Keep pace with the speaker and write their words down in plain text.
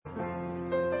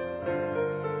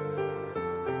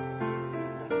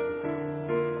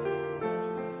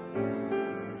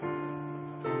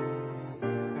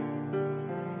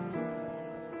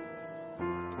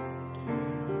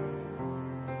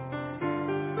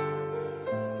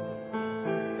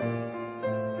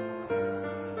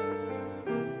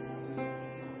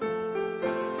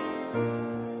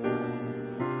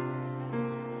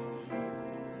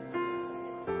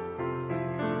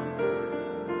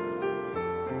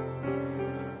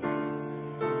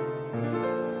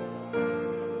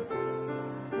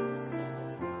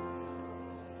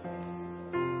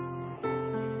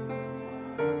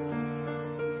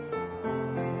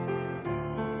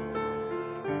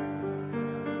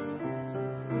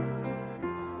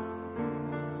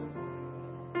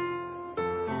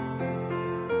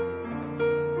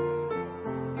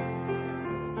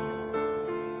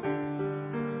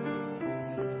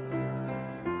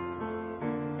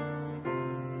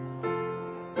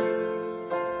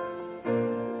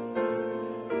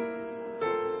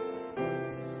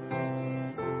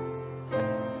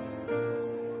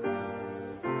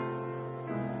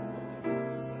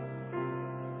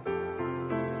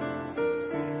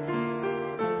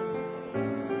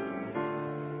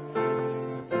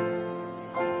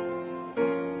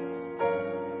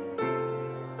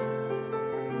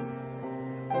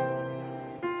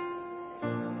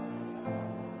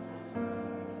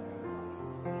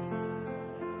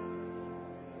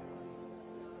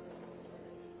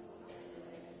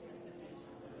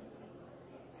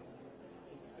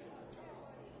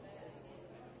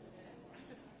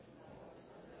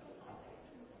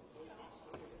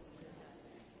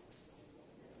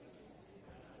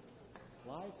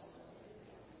Lights?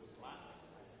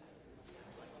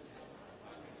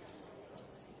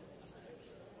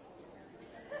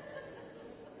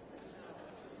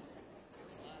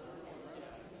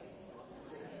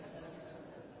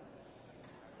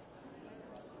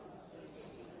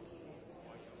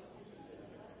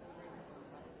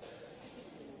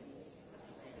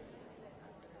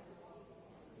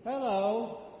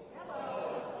 Hello.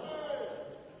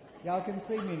 Y'all can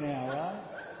see me now, right?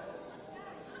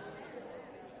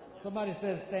 Somebody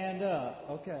said stand up.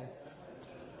 Okay.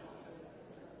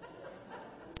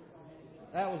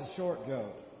 That was a short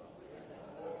joke.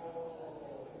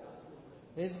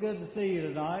 It's good to see you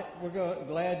tonight. We're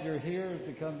glad you're here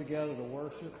to come together to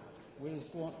worship. We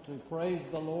just want to praise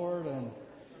the Lord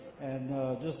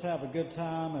and just have a good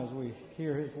time as we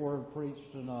hear His Word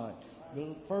preached tonight.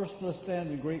 But first, let's stand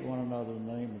and greet one another in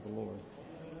the name of the Lord.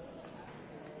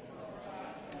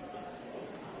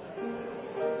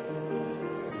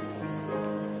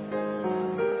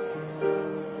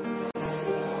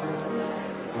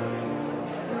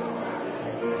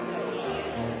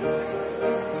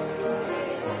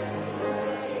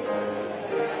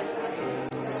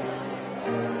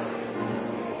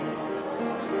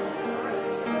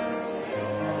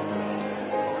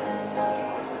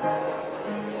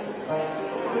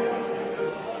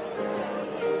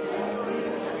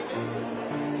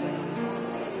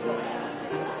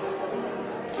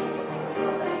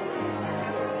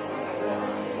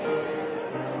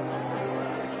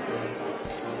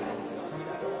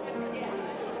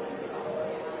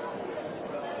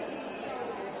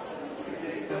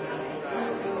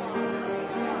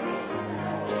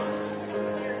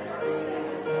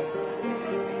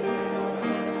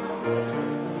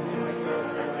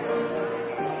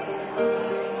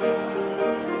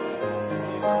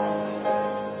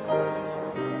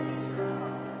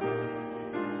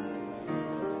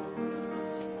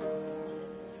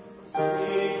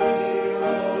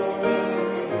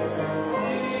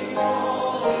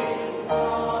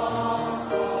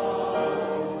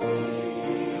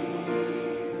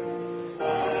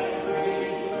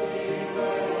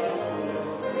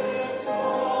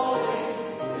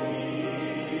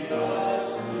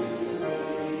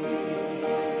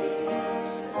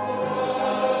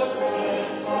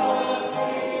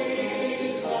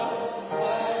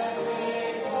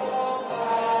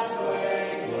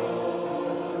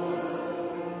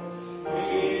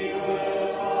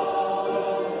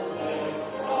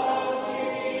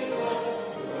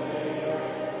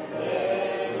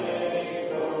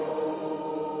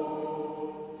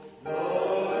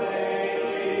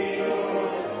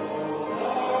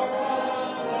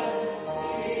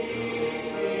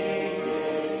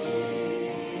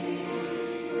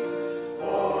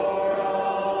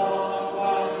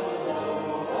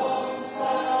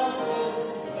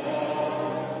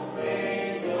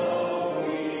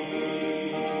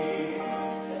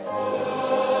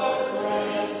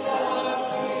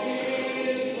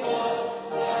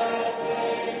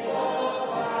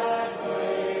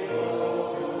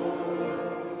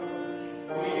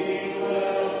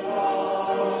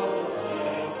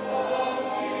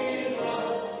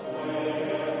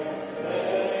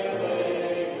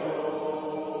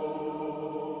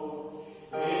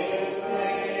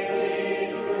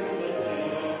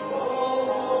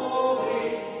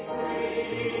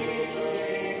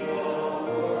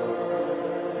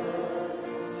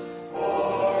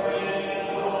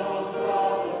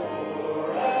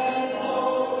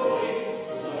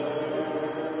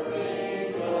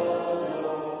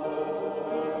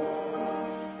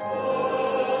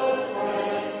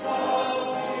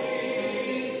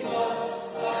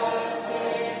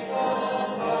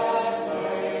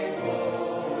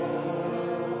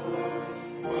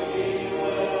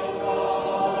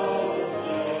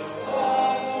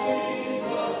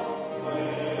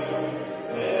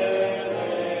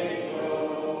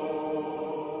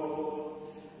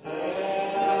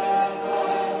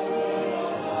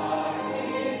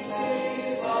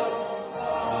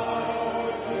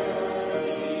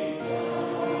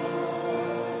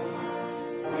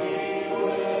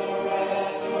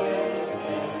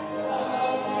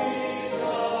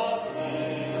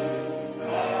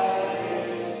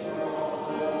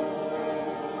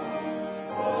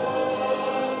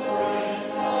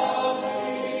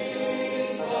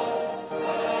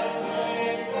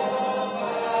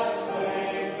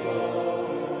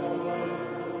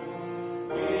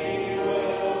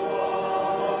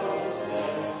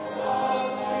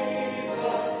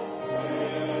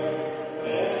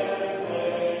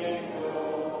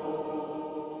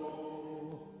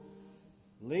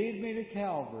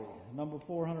 Calvary, number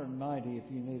 490 if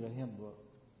you need a hymn book.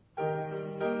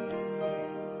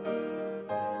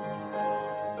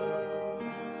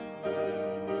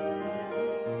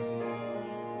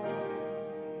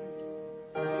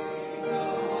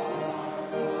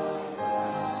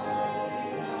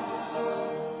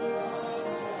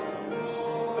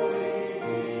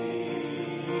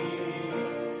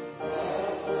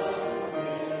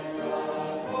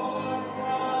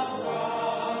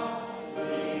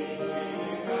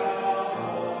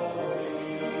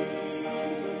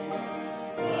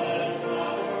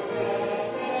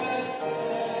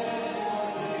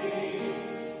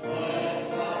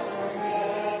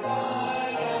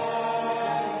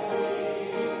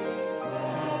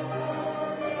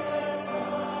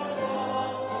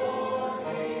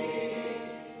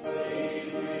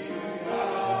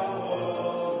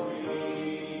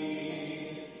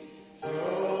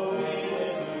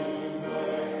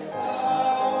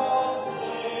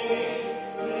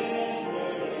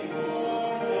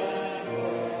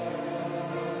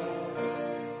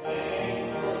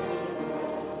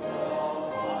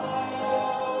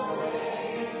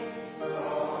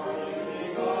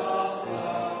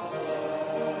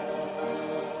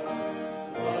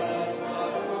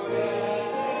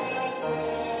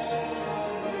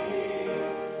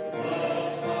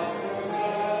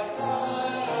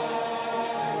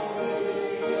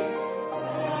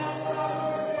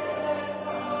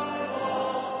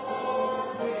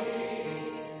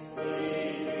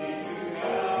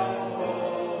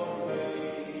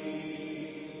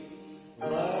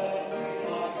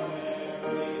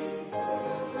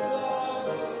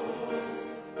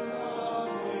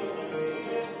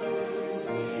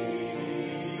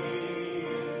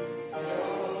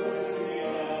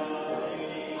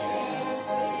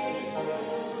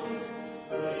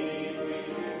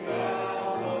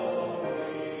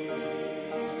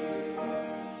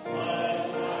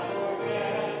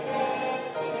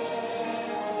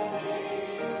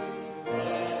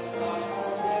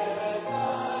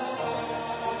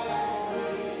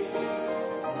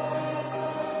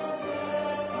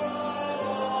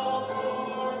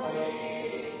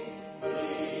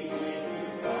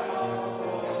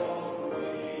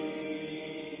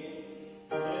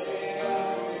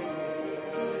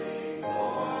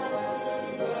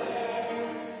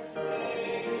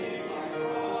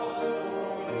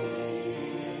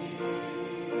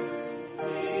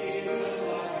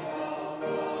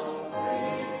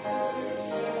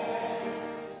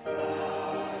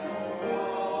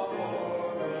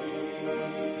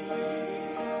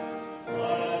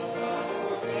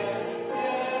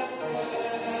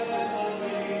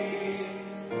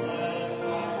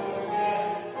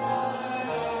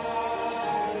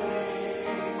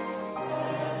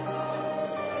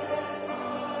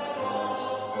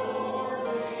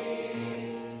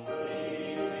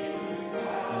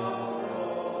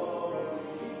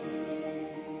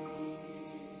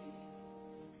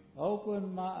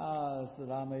 Open my eyes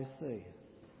that I may see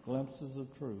glimpses of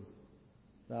truth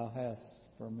thou hast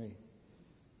for me.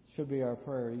 Should be our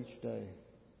prayer each day,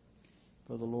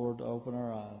 for the Lord to open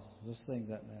our eyes. Let's sing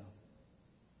that now.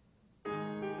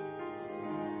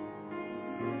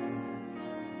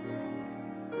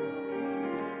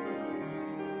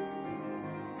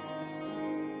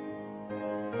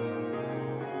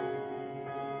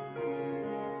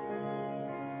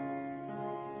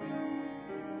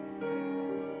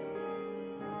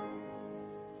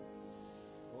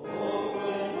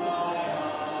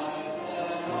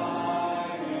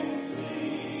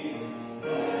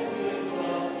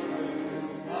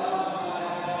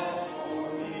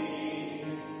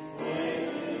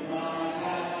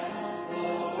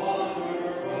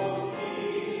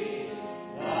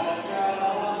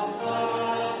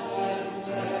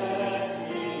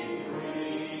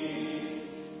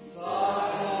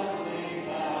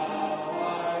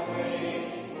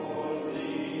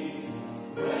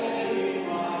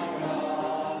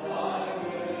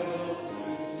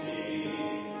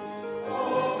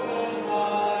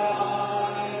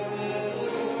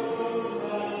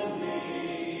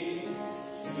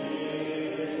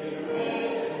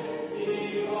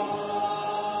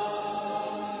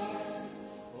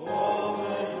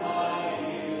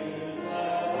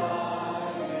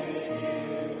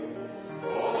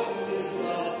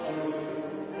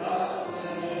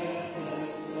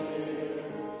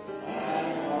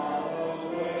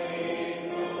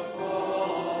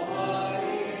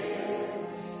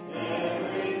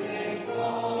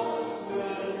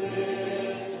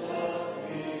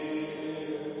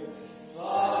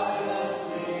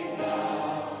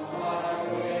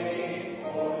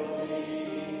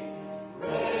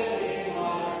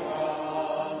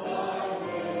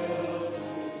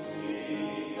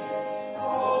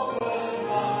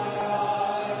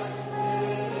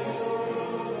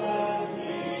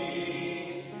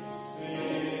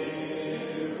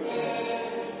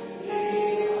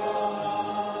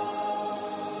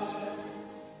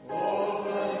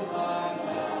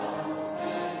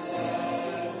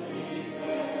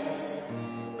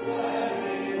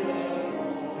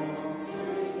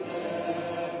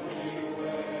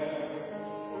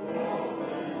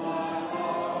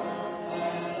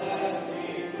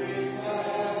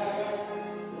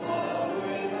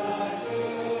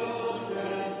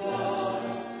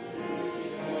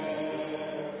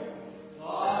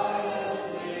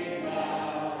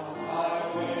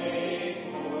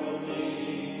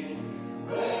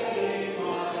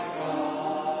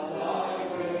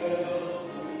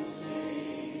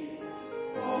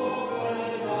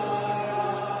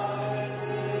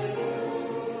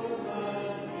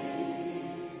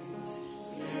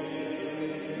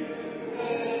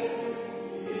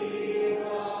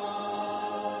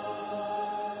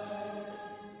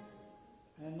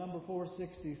 Number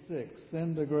 466,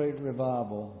 Send a Great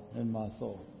Revival in My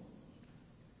Soul.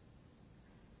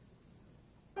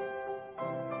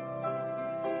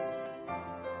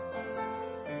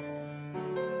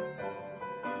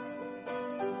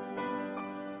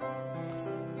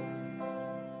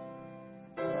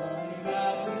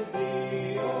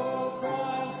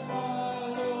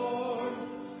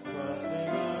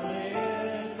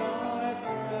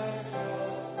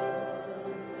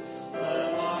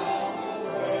 Let my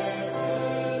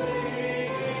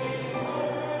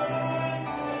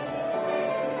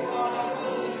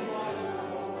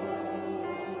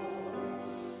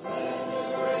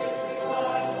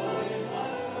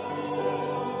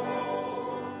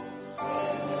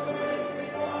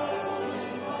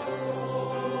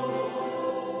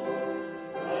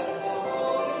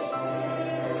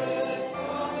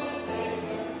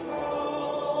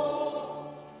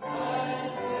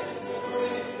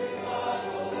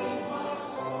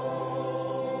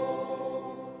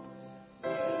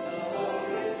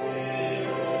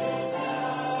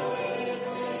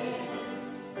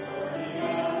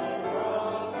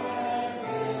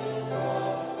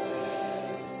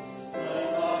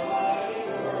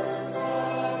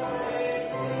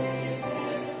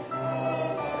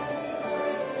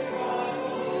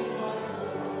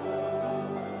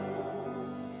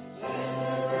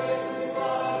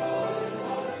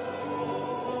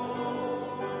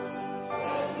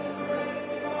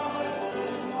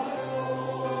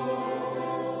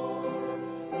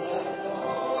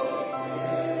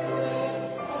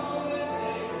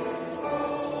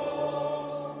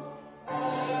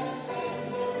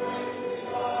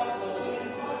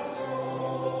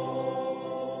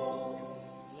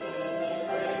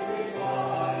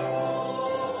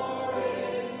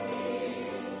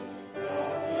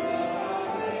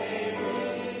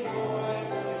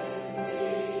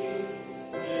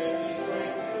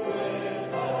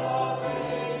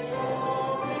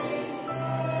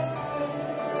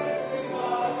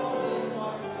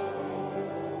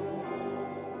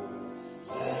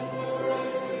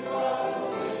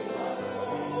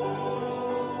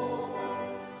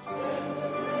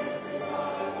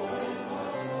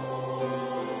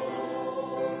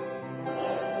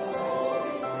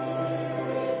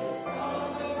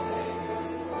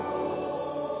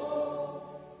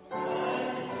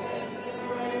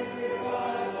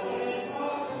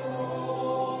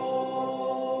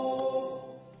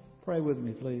with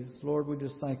me, please. Lord, we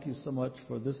just thank you so much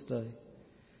for this day.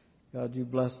 God, you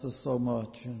blessed us so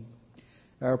much. And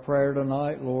our prayer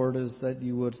tonight, Lord, is that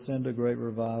you would send a great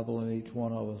revival in each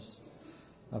one of us.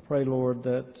 I pray, Lord,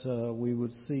 that we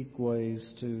would seek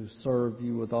ways to serve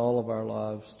you with all of our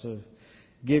lives, to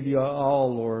give you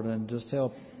all, Lord, and just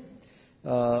help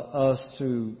us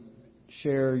to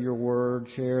share your word,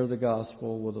 share the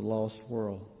gospel with a lost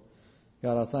world.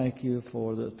 God, I thank you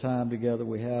for the time together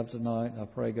we have tonight. I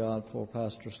pray, God, for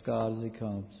Pastor Scott as he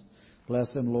comes.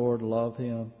 Bless him, Lord. Love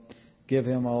him. Give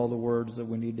him all the words that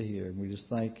we need to hear. And we just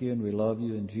thank you and we love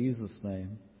you in Jesus'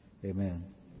 name. Amen.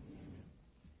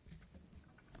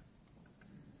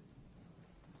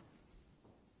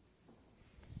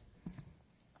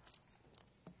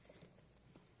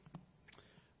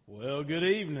 Well, good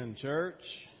evening, church.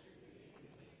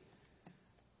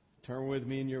 Turn with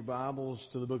me in your Bibles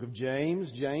to the book of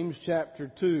James. James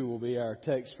chapter 2 will be our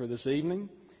text for this evening.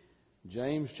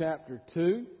 James chapter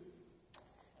 2.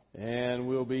 And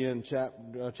we'll be in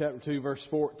chapter 2, verse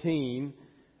 14,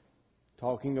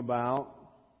 talking about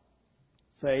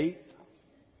faith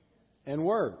and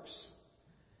works.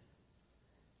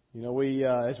 You know,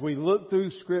 as we look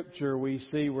through Scripture, we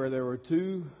see where there were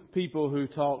two people who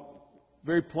talked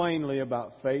very plainly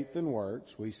about faith and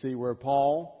works. We see where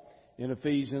Paul in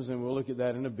Ephesians, and we'll look at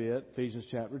that in a bit, Ephesians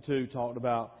chapter 2, talked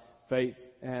about faith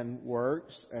and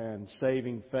works and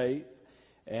saving faith.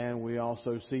 And we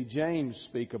also see James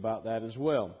speak about that as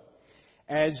well.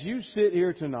 As you sit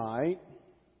here tonight,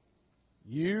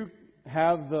 you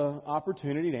have the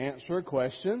opportunity to answer a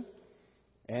question.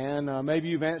 And maybe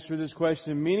you've answered this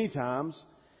question many times.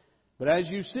 But as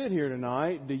you sit here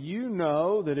tonight, do you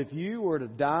know that if you were to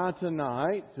die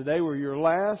tonight, today were your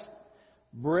last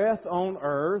breath on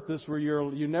earth, this were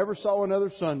you never saw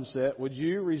another sunset, would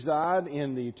you reside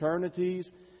in the eternities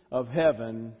of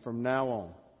heaven from now on?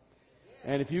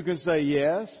 And if you can say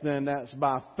yes, then that's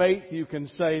by faith you can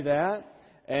say that.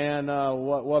 And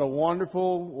what a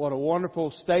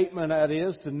wonderful statement that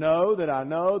is, to know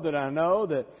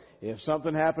that if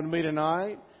something happened to me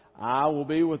tonight, I will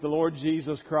be with the Lord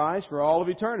Jesus Christ for all of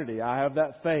eternity. I have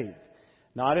that faith.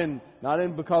 Not in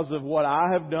because of what I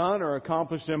have done or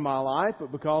accomplished in my life,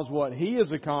 but because what He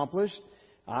has accomplished.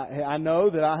 I know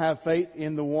that I have faith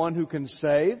in the one who can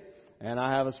save. And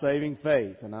I have a saving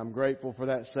faith, and I'm grateful for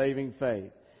that saving faith.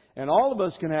 And all of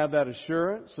us can have that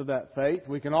assurance of that faith.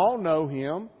 We can all know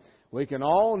Him. We can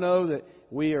all know that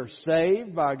we are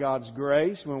saved by God's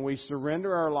grace when we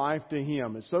surrender our life to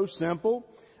Him. It's so simple.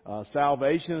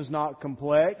 Salvation is not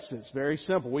complex. It's very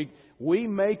simple. We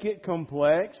make it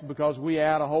complex because we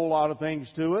add a whole lot of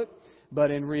things to it.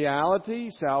 But in reality,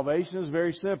 salvation is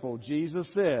very simple. Jesus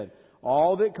said,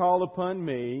 "All that call upon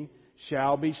me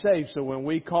shall be saved." So when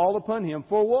we call upon Him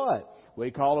for what? We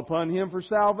call upon Him for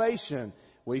salvation.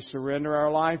 We surrender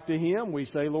our life to Him. We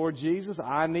say, "Lord Jesus,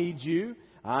 I need You.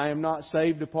 I am not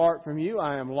saved apart from You.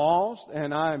 I am lost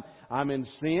and I'm in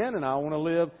sin, and I want to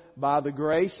live by the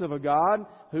grace of a God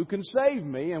who can save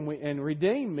me and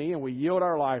redeem me." And we yield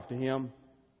our life to Him.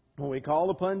 When we call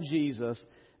upon Jesus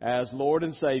as Lord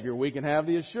and Savior, we can have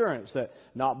the assurance that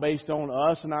not based on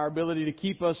us and our ability to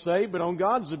keep us saved, but on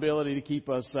God's ability to keep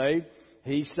us saved.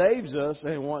 He saves us,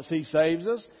 and once He saves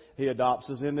us, He adopts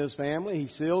us into His family. He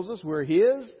seals us. We're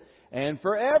His, and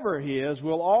forever His.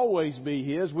 We'll always be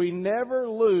His. We never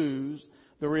lose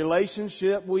the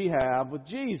relationship we have with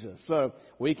Jesus. So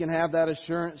we can have that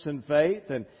assurance and faith,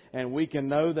 and we can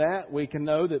know that. We can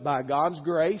know that by God's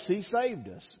grace He saved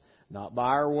us. Not by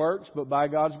our works, but by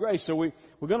God's grace. So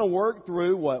we're going to work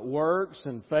through what works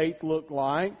and faith look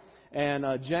like. And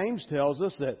James tells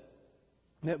us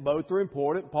that both are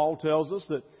important. Paul tells us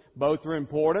that both are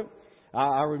important.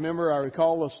 I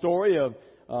recall a story of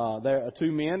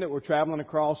two men that were traveling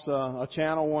across a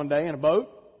channel one day in a boat.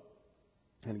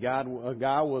 And a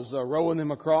guy was rowing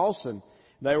them across, and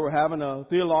they were having a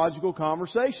theological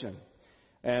conversation.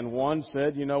 And one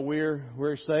said,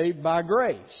 we're saved by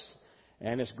grace.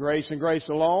 And it's grace and grace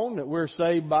alone that we're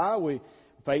saved by.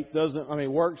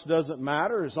 Works doesn't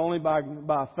matter. It's only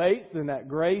by faith and that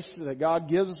grace that God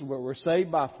gives us. We're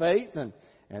saved by faith.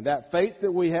 And that faith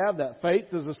that we have, that faith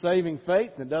is a saving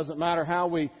faith. It doesn't matter how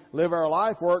we live our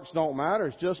life. Works don't matter.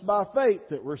 It's just by faith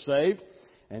that we're saved.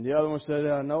 And the other one said,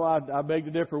 no, I beg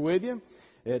to differ with you.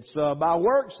 It's by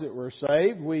works that we're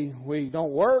saved. We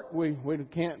don't work. We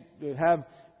can't have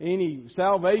any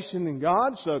salvation in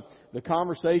God. So the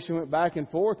conversation went back and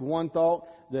forth. One thought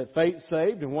that faith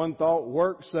saved, and one thought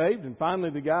work saved. And finally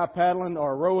the guy paddling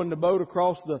or rowing the boat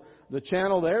across the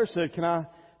channel there said, "Can I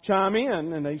chime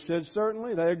in?" And they said,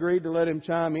 "Certainly." They agreed to let him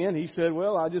chime in. He said,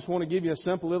 "Well, I just want to give you a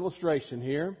simple illustration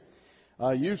here.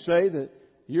 You say that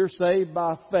you're saved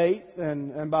by faith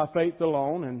and by faith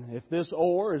alone. And if this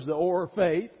oar is the oar of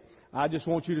faith, I just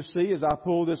want you to see as I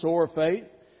pull this oar of faith,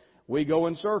 we go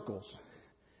in circles.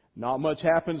 Not much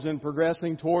happens in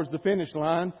progressing towards the finish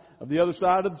line of the other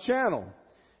side of the channel.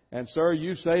 And sir,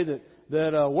 you say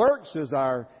that works is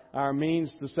our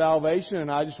means to salvation,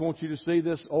 and I just want you to see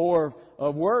this oar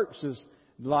of works is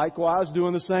likewise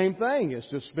doing the same thing. It's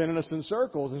just spinning us in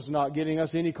circles. It's not getting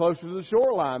us any closer to the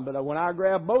shoreline. But when I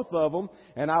grab both of them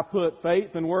and I put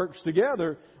faith and works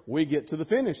together, we get to the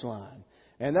finish line.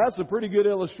 And that's a pretty good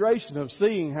illustration of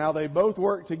seeing how they both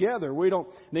work together. We don't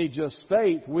need just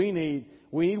faith. We need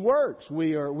works.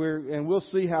 And we'll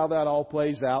see how that all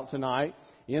plays out tonight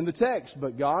in the text.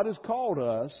 But God has called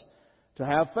us to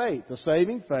have faith, a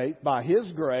saving faith by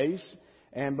His grace.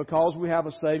 And because we have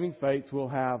a saving faith, we'll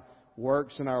have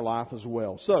works in our life as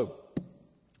well. So,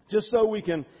 just so we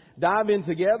can dive in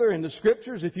together in the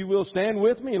Scriptures, if you will stand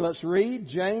with me and let's read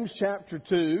James chapter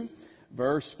 2,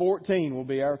 verse 14 will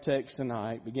be our text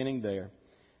tonight, beginning there.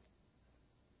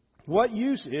 What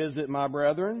use is it, my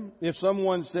brethren, if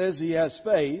someone says he has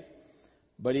faith,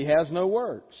 but he has no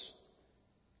works?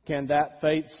 Can that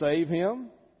faith save him?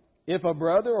 If a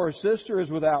brother or sister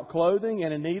is without clothing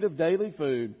and in need of daily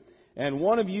food, and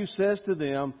one of you says to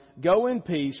them, "Go in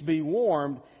peace, be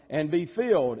warmed, and be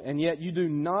filled," and yet you do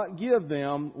not give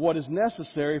them what is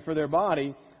necessary for their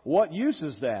body, what use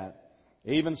is that?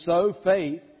 Even so,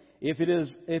 faith, if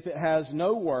it has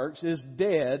no works, is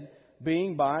dead,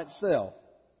 being by itself.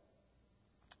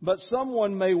 But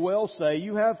someone may well say,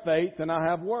 "You have faith, and I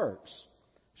have works.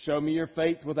 Show me your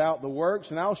faith without the works,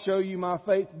 and I'll show you my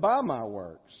faith by my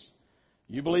works.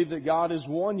 You believe that God is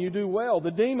one, you do well.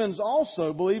 The demons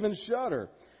also believe and shudder.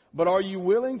 But are you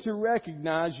willing to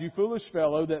recognize, you foolish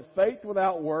fellow, that faith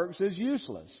without works is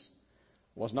useless?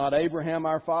 Was not Abraham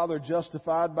our father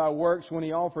justified by works when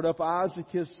he offered up Isaac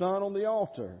his son on the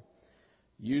altar?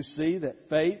 You see that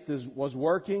faith was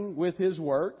working with his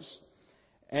works,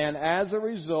 and as a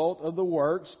result of the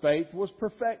works, faith was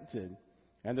perfected.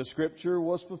 And the Scripture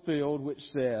was fulfilled, which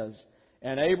says,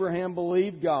 and Abraham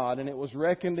believed God, and it was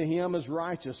reckoned to him as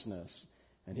righteousness.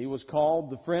 And he was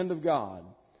called the friend of God.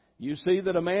 You see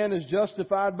that a man is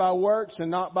justified by works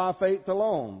and not by faith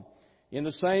alone. In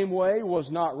the same way, was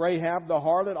not Rahab the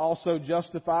harlot also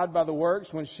justified by the works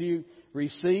when she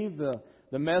received the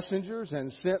messengers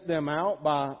and sent them out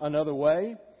by another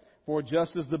way? For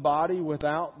just as the body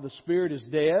without the spirit is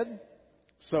dead,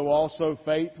 so also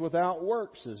faith without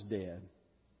works is dead.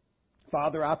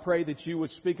 Father, I pray that you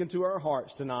would speak into our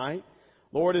hearts tonight.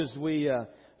 Lord, as we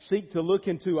seek to look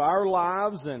into our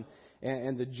lives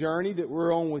and the journey that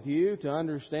we're on with you to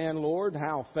understand, Lord,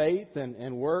 how faith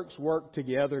and works work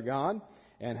together, God,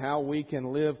 and how we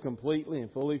can live completely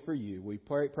and fully for you. We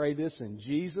pray this in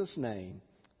Jesus' name.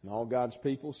 And all God's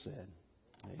people said,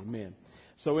 amen.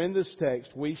 So in this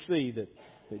text, we see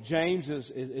that James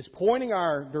is pointing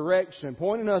our direction,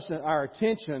 pointing us our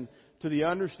attention to the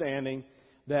understanding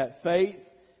that faith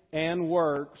and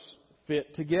works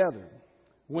fit together.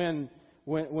 When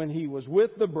he was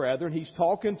with the brethren, he's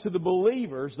talking to the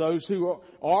believers, those who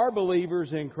are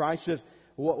believers in Christ. Says,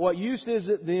 what use is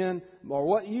it then, or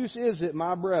what use is it,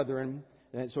 my brethren?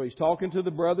 And so he's talking to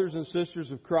the brothers and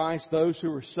sisters of Christ, those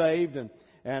who are saved and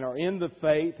are in the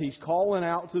faith. He's calling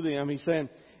out to them. He's saying,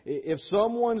 if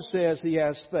someone says he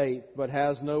has faith but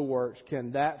has no works,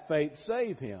 can that faith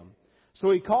save him? So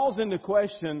he calls into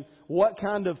question, what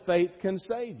kind of faith can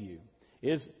save you?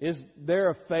 Is there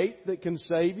a faith that can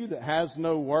save you that has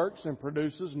no works and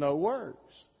produces no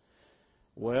works?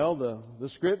 Well, the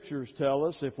Scriptures tell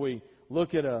us, if we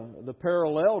look at the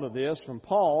parallel to this from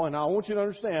Paul, and I want you to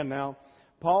understand now,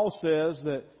 Paul says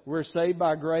that we're saved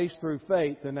by grace through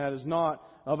faith, and that is not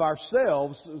of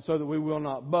ourselves, so that we will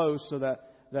not boast, so that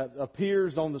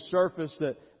appears on the surface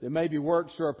that maybe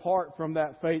works are apart from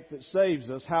that faith that saves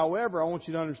us. However, I want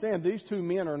you to understand, these two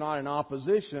men are not in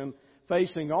opposition,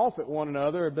 facing off at one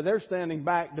another, but they're standing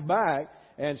back to back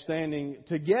and standing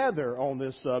together on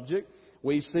this subject.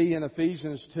 We see in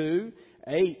Ephesians 2:8,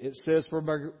 it says, For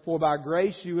by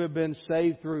grace you have been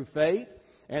saved through faith,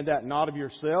 and that not of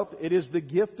yourself. It is the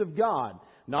gift of God,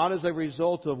 not as a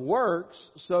result of works,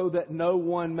 so that no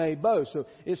one may boast. So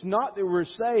it's not that we're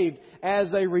saved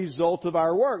as a result of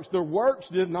our works. The works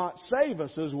did not save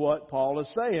us, is what Paul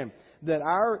is saying. That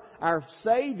our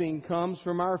saving comes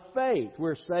from our faith.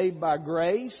 We're saved by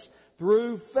grace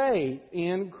through faith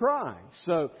in Christ.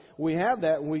 So we have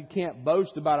that, and we can't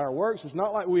boast about our works. It's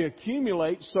not like we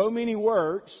accumulate so many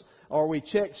works or we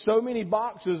check so many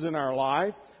boxes in our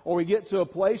life, or we get to a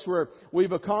place where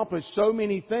we've accomplished so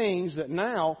many things that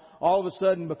now, all of a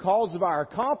sudden, because of our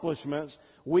accomplishments,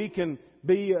 we can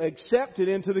be accepted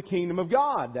into the kingdom of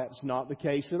God. That's not the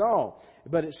case at all.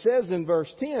 But it says in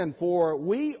verse 10, "For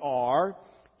we are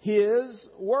His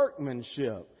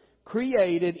workmanship,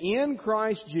 created in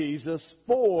Christ Jesus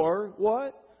for,"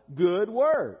 what? "Good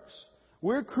works."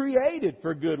 We're created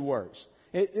for good works.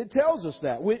 It tells us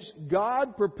that, which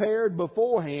God prepared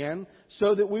beforehand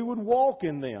so that we would walk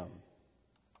in them.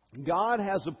 God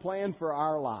has a plan for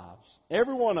our lives,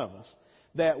 every one of us,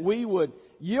 that we would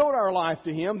yield our life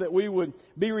to Him, that we would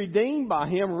be redeemed by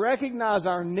Him, recognize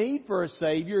our need for a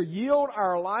Savior, yield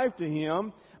our life to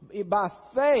Him by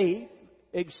faith,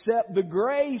 accept the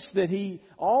grace that He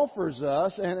offers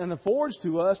us and affords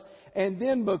to us. And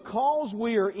then because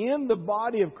we are in the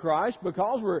body of Christ,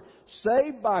 because we're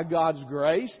saved by God's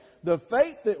grace, the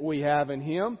faith that we have in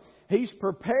Him, He's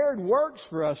prepared works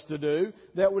for us to do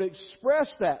that would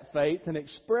express that faith and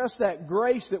express that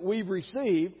grace that we've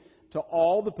received to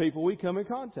all the people we come in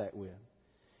contact with.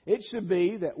 It should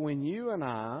be that when you and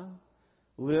I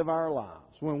live our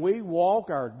lives, when we walk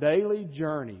our daily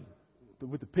journey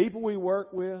with the people we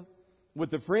work with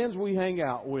the friends we hang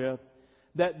out with,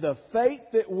 that the faith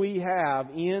that we have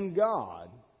in God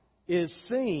is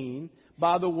seen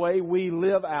by the way we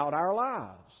live out our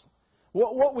lives.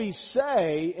 What we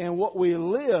say and what we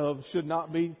live should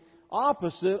not be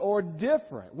opposite or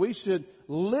different. We should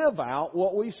live out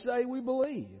what we say we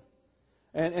believe.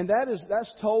 And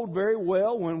that's told very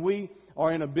well when we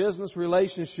are in a business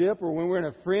relationship, or when we're in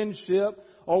a friendship,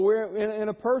 or we're in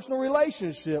a personal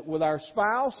relationship with our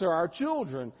spouse or our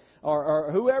children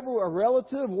or whoever, a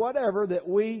relative, whatever, that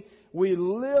we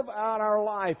live out our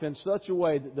life in such a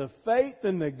way that the faith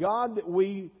in the God that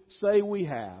we say we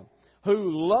have,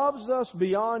 who loves us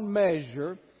beyond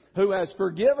measure, who has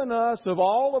forgiven us of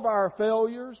all of our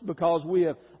failures because we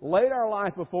have laid our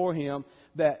life before Him,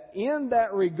 that in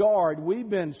that regard we've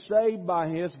been saved by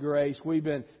His grace, we've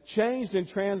been changed and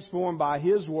transformed by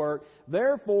His work.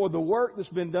 Therefore, the work that's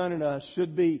been done in us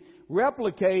should be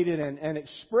replicated and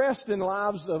expressed in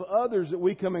lives of others that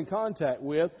we come in contact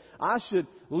with. I should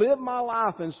live my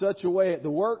life in such a way at the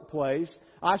workplace.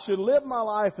 I should live my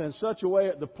life in such a way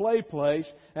at the play place.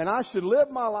 And I should live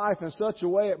my life in such a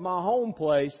way at my home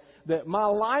place that my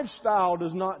lifestyle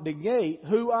does not negate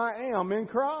who I am in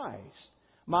Christ.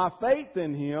 My faith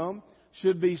in Him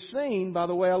should be seen by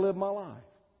the way I live my life.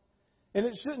 And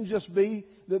it shouldn't just be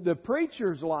that the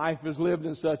preacher's life is lived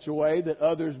in such a way that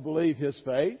others believe his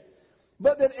faith,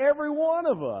 but that every one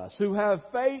of us who have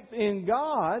faith in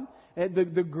God and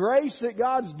the grace that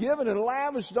God's given and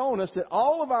lavished on us, that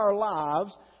all of our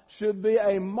lives should be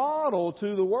a model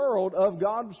to the world of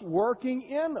God's working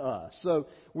in us. So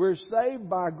we're saved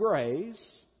by grace,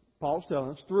 Paul's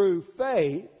telling us, through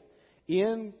faith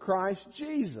in Christ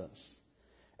Jesus.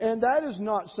 And that is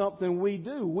not something we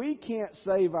do. We can't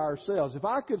save ourselves. If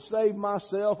I could save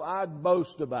myself, I'd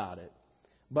boast about it.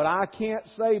 But I can't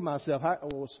save myself.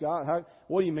 Well, Scott,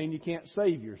 what do you mean you can't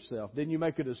save yourself? Didn't you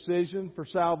make a decision for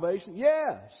salvation?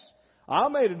 Yes, I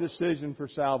made a decision for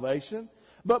salvation.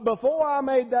 But before I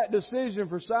made that decision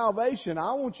for salvation,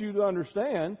 I want you to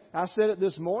understand, I said it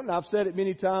this morning, I've said it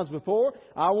many times before,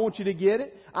 I want you to get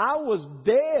it. I was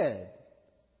dead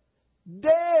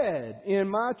in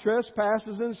my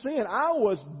trespasses and sin. I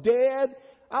was dead.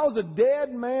 I was a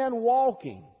dead man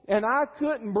walking. And I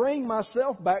couldn't bring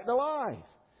myself back to life.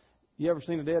 You ever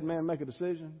seen a dead man make a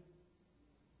decision?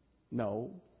 No.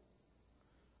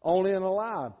 Only an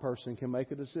alive person can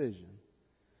make a decision.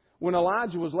 When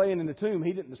Elijah was laying in the tomb,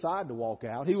 he didn't decide to walk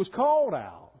out. He was called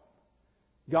out.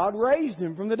 God raised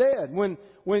Him from the dead. When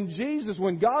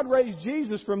God raised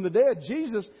Jesus from the dead,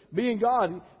 Jesus being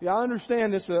God, I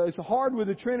understand it's hard with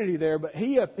the Trinity there, but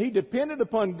He depended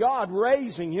upon God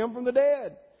raising Him from the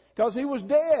dead because He was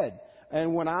dead.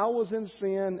 And when I was in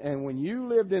sin and when you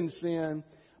lived in sin,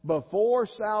 before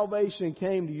salvation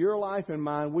came to your life and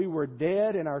mine, we were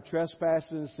dead in our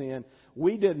trespasses and sin.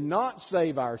 We did not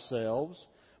save ourselves,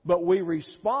 but we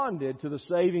responded to the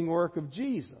saving work of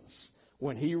Jesus.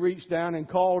 When He reached down and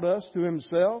called us to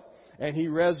Himself, and He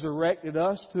resurrected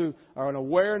us to an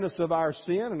awareness of our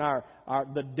sin and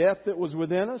the death that was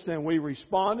within us, and we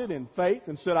responded in faith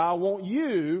and said, I want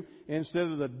You instead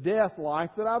of the death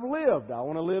life that I've lived. I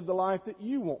want to live the life that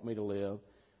You want me to live.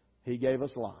 He gave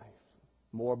us life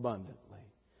more abundantly.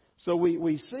 So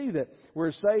we see that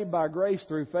we're saved by grace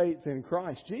through faith in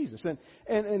Christ Jesus. And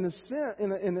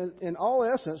in all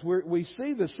essence, we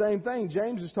see the same thing.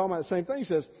 James is talking about the same thing. He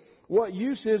says, what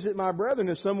use is it, my brethren,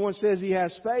 if someone says he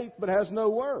has faith but has no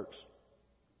works?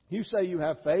 You say you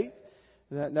have faith.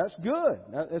 That's good.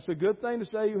 It's a good thing to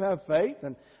say you have faith,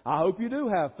 and I hope you do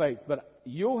have faith. But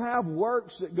you'll have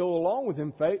works that go along with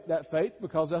that faith,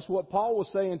 because that's what Paul was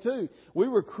saying too. We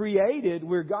were created,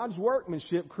 we're God's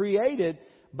workmanship, created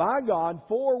by God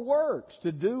for works,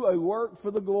 to do a work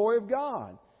for the glory of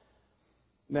God.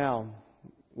 Now,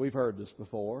 we've heard this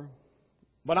before,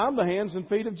 but I'm the hands and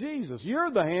feet of Jesus.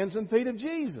 You're the hands and feet of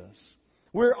Jesus.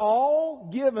 We're all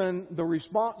given the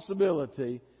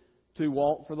responsibility to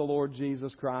walk for the Lord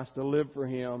Jesus Christ, to live for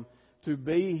Him, to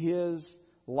be His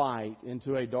light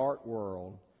into a dark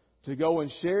world, to go and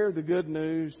share the good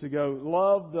news, to go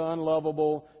love the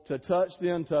unlovable, to touch the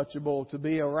untouchable, to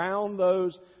be around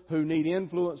those who need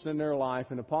influence in their life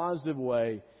in a positive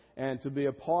way, and to be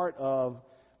a part of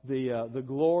the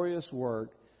glorious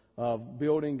work of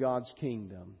building God's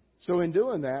kingdom. So in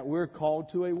doing that, we're called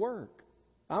to a work.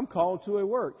 I'm called to a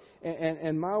work.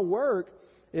 And my work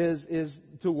is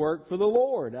to work for the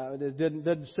Lord. It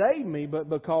doesn't save me, but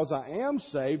because I am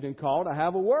saved and called, I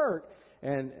have a work.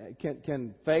 And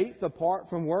can faith apart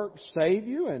from work save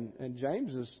you? And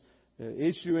James is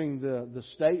issuing the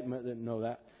statement that no,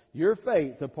 that your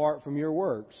faith apart from your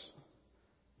works,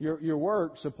 your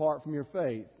works apart from your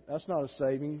faith, that's not a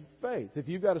saving faith. If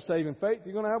you've got a saving faith,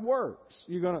 you're going to have works.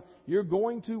 You're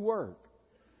going to work.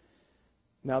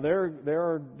 Now there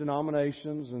are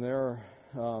denominations and there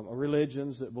are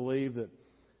religions that believe that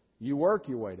you work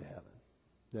your way to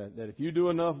heaven. That if you do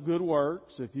enough good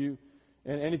works, if you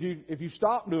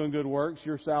stop doing good works,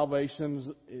 your salvation's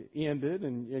ended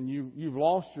and you've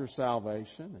lost your salvation.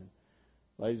 And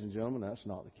ladies and gentlemen, that's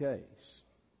not the case.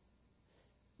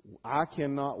 I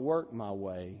cannot work my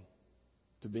way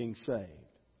to being saved.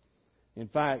 In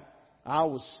fact, I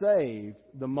was saved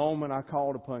the moment I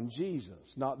called upon Jesus,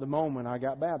 not the moment I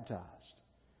got baptized.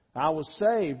 I was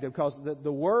saved because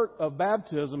the work of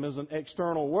baptism is an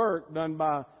external work done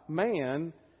by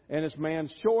man, and it's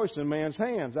man's choice in man's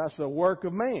hands. That's the work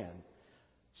of man.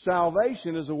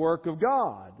 Salvation is a work of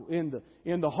God in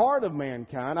the heart of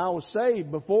mankind. I was saved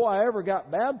before I ever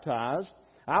got baptized.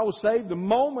 I was saved the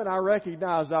moment I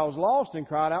recognized I was lost and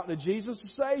cried out to Jesus to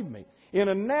save me. In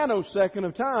a nanosecond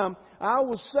of time, I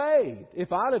was saved.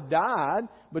 If I'd have died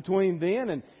between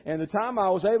then and the time I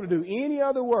was able to do any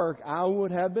other work, I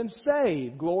would have been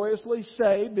saved, gloriously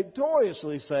saved,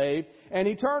 victoriously saved, and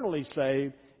eternally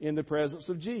saved in the presence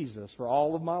of Jesus for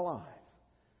all of my life.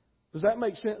 Does that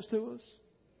make sense to us?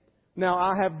 Now,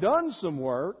 I have done some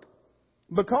work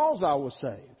because I was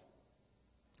saved.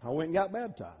 I went and got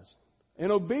baptized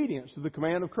in obedience to the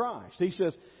command of Christ. He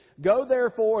says, "Go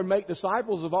therefore and make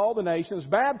disciples of all the nations,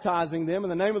 baptizing them in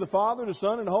the name of the Father, the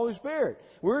Son, and the Holy Spirit."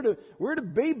 We're to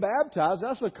be baptized.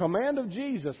 That's a command of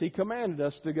Jesus. He commanded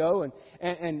us to go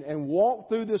and walk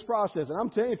through this process. And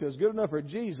I'm telling you, if it was good enough for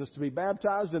Jesus to be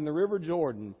baptized in the River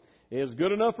Jordan, it is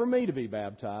good enough for me to be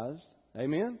baptized.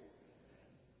 Amen?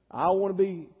 I want to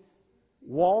be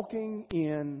walking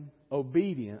in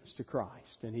obedience to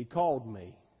Christ. And He called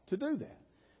me to do that.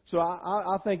 So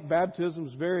I think baptism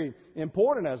is very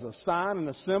important as a sign and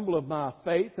a symbol of my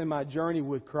faith and my journey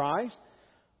with Christ.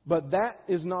 But that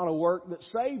is not a work that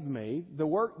saved me. The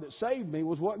work that saved me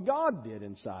was what God did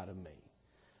inside of me.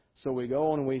 So we go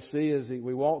on and we see as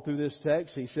we walk through this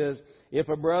text, he says, if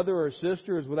a brother or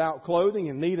sister is without clothing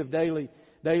in need of daily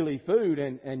food,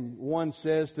 and one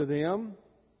says to them,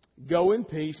 "Go in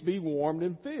peace, be warmed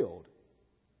and filled,"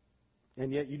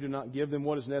 and yet you do not give them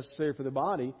what is necessary for the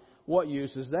body, what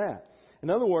use is that?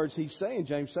 In other words,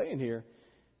 James saying here,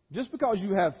 just because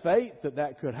you have faith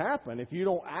that could happen, if you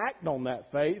don't act on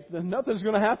that faith, then nothing's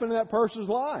going to happen in that person's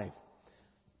life.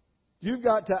 You've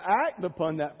got to act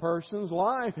upon that person's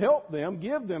life, help them,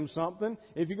 give them something.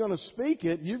 If you're going to speak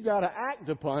it, you've got to act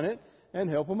upon it and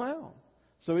help them out.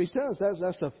 So he's telling us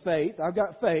that's a faith. I've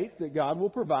got faith that God will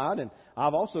provide, and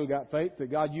I've also got faith that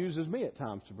God uses me at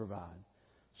times to provide.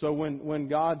 So when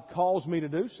God calls me to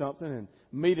do something and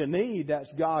meet a need,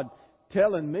 that's God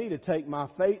telling me to take my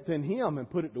faith in Him and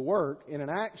put it to work in an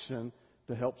action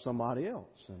to help somebody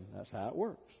else. And that's how it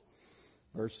works.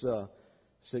 Verse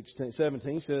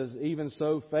 17 says, "Even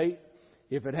so, faith,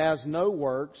 if it has no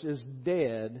works, is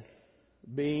dead,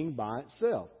 being by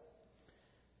itself."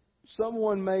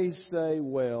 Someone may say,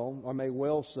 may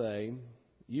well say,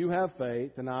 "You have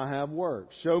faith and I have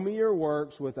works. Show me your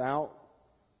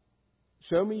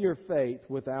faith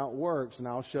without works, and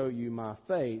I'll show you my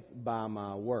faith by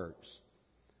my works."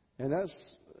 And that's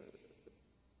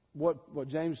what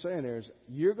James is saying there is,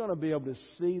 you're going to be able to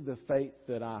see the faith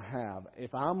that I have.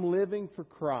 If I'm living for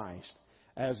Christ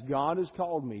as God has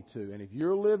called me to, and if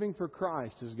you're living for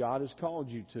Christ as God has called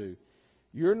you to,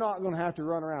 you're not going to have to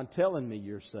run around telling me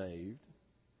you're saved.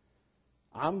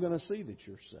 I'm going to see that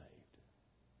you're saved.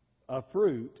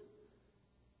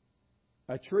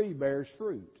 A tree bears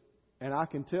fruit. And I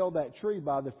can tell that tree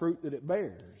by the fruit that it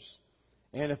bears.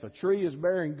 And if a tree is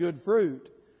bearing good fruit,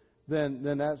 then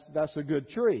that's a good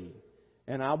tree.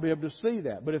 And I'll be able to see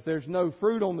that. But if there's no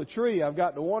fruit on the tree, I've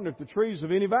got to wonder if the tree's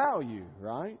of any value,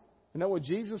 right? Isn't that what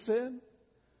Jesus said?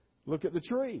 Look at the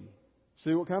tree.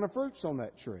 See what kind of fruit's on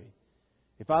that tree.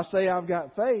 If I say I've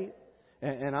got faith,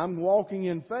 and I'm walking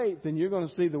in faith, then you're going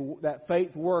to see that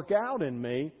faith work out in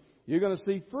me. You're going to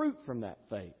see fruit from that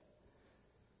faith.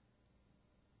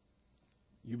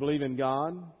 You believe in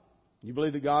God. You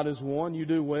believe that God is one. You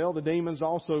do well. The demons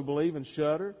also believe and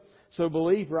shudder. So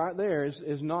belief right there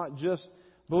is not just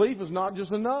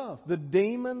enough. The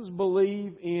demons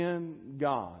believe in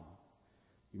God.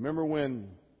 You remember when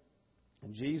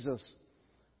Jesus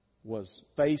was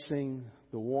facing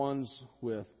the ones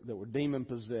that were demon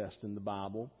possessed in the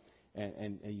Bible,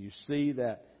 and you see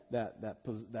that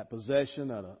possession,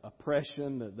 that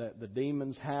oppression that the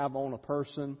demons have on a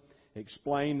person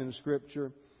explained in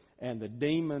Scripture, and the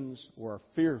demons were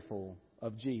fearful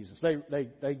of Jesus.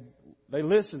 They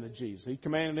listened to Jesus. He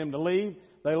commanded them to leave.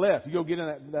 They left. You go get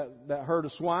in that herd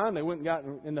of swine. They went and got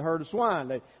in the herd of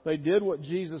swine. They did what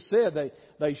Jesus said.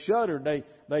 They shuddered.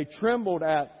 They trembled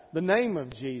at the name of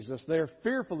Jesus. They're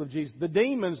fearful of Jesus. The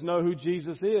demons know who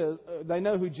Jesus is. They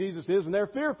know who Jesus is, and they're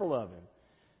fearful of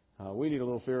Him. We need a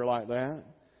little fear like that,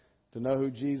 to know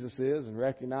who Jesus is and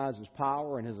recognize His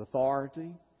power and His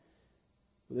authority.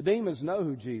 The demons know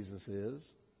who Jesus is,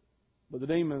 but the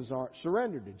demons aren't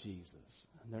surrendered to Jesus,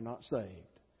 and they're not saved.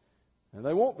 And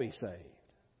they won't be saved.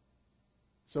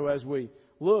 So as we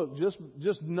look,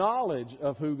 just knowledge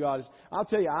of who God is. I'll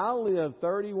tell you, I lived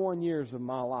 31 years of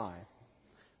my life.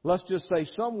 Let's just say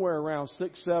somewhere around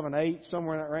 6, 7, 8,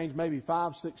 somewhere in that range, maybe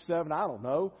 5, 6, 7, I don't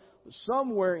know. But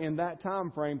somewhere in that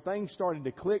time frame, things started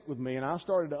to click with me, and I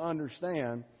started to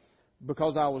understand.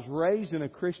 Because I was raised in a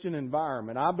Christian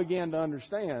environment, I began to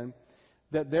understand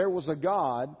that there was a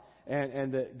God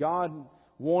and that God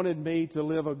wanted me to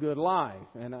live a good life.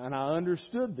 And I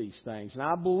understood these things. And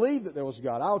I believed that there was a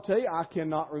God. I'll tell you, I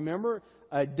cannot remember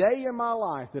a day in my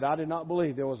life that I did not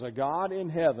believe there was a God in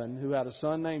heaven who had a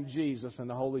Son named Jesus and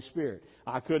the Holy Spirit.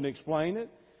 I couldn't explain it.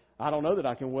 I don't know that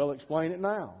I can well explain it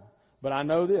now. But I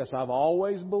know this. I've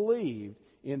always believed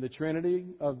in the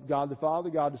Trinity of God the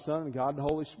Father, God the Son, and God the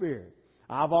Holy Spirit.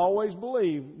 I've always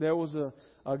believed there was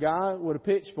a guy with a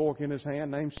pitchfork in his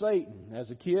hand named Satan. As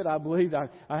a kid, I believed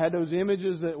I had those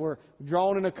images that were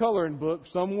drawn in a coloring book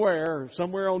somewhere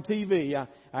on TV.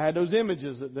 I had those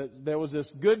images that there was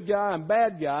this good guy and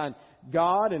bad guy, and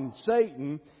God and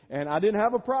Satan, and I didn't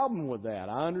have a problem with that.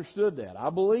 I understood that. I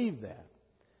believed that.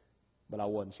 But I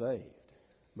wasn't saved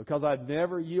because I'd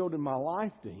never yielded my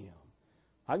life to Him.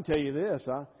 I can tell you this,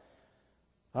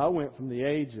 I went from the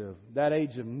age of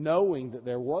knowing that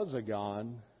there was a God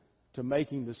to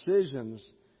making decisions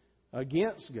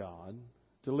against God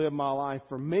to live my life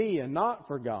for me and not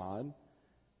for God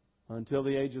until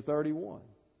the age of 31,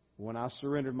 when I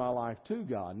surrendered my life to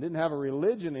God. And didn't have a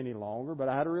religion any longer, but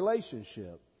I had a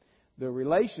relationship. The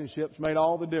relationships made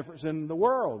all the difference in the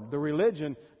world. The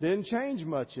religion didn't change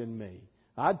much in me.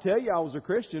 I'd tell you I was a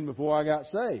Christian before I got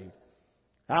saved.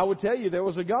 I would tell you there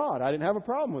was a God. I didn't have a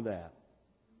problem with that.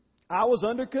 I was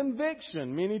under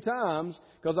conviction many times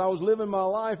because I was living my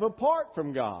life apart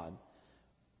from God.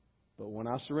 But when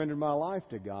I surrendered my life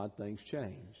to God, things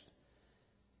changed.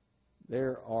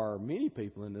 There are many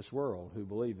people in this world who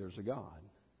believe there's a God.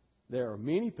 There are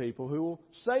many people who will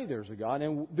say there's a God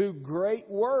and do great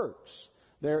works.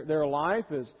 Their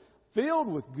life is filled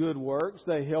with good works.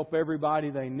 They help everybody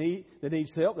that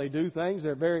needs help. They do things.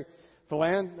 They're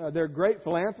great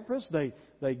philanthropists.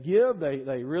 They give.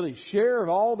 They really share of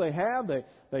all they have.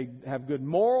 They have good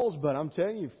morals. But I'm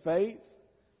telling you, faith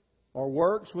or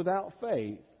works without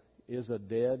faith is a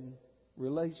dead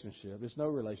relationship. It's no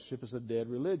relationship. It's a dead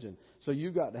religion. So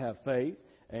you've got to have faith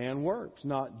and works,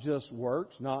 not just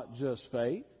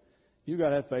faith. You've got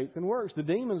to have faith and works. The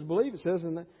demons believe, it says,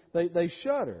 and they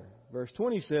shudder. Verse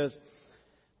 20 says,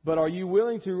 "But are you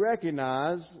willing to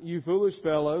recognize, you foolish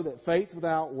fellow, that faith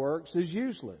without works is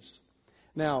useless?"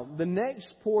 Now, the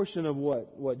next portion of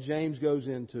what James goes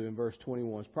into in verse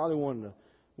 21 is probably one of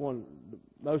the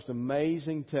most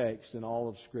amazing texts in all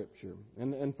of Scripture.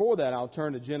 And for that, I'll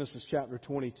turn to Genesis chapter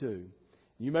 22.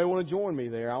 You may want to join me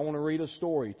there. I want to read a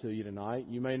story to you tonight.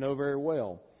 You may know very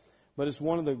well. But it's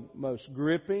one of the most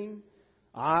gripping,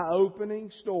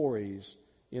 eye-opening stories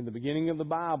in the beginning of the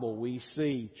Bible. We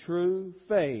see true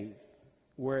faith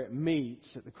where it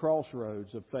meets at the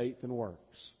crossroads of faith and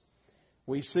works.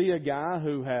 We see a guy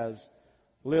who has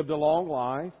lived a long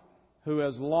life. who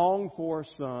has longed for a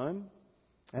son,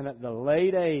 and at the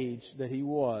late age that he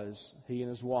and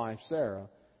his wife Sarah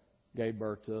gave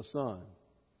birth to a son.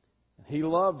 He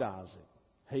loved Isaac.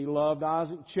 He loved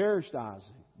Isaac, cherished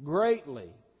Isaac greatly.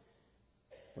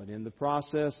 But in the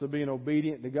process of being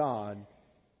obedient to God,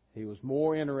 he was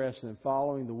more interested in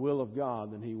following the will of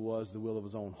God than he was the will of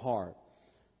his own heart.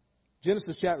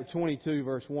 Genesis chapter 22,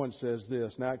 verse 1 says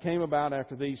this, "Now it came about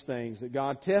after these things that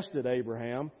God tested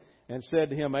Abraham and said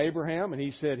to him, 'Abraham,' and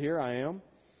he said, 'Here I am.'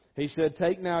 He said,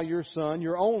 'Take now your son,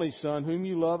 your only son, whom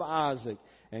you love, Isaac,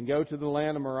 and go to the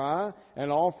land of Moriah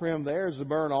and offer him there as a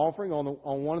burnt offering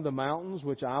on one of the mountains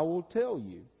which I will tell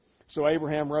you.' So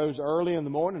Abraham rose early in the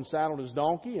morning and saddled his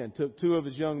donkey and took 2 of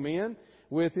his young men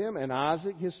with him and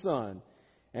Isaac his son.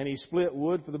 And he split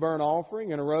wood for the burnt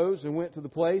offering and arose and went to the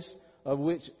place of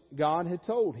which God had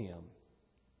told him.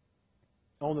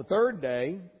 On the 3rd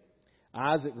day,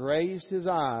 Isaac raised his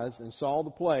eyes and saw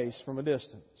the place from a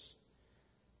distance."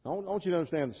 I want you to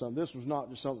understand something. This was not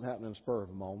just something that happened in a spur of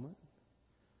a moment.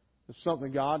 It's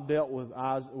something God dealt with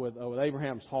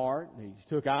Abraham's heart. He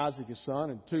took Isaac, his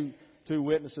son, and two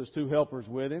witnesses, 2 helpers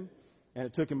with him, and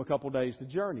it took him a couple of days to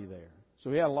journey there. So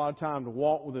he had a lot of time to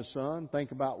walk with his son,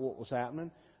 think about what was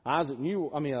happening. Abraham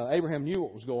knew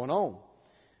what was going on.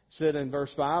 It said in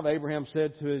verse 5, Abraham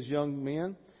said to his young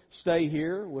men, "Stay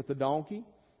here with the donkey.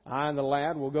 I and the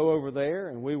lad will go over there,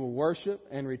 and we will worship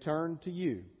and return to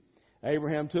you."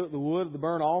 Abraham took the wood of the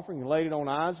burnt offering and laid it on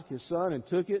Isaac his son, and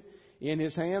took it in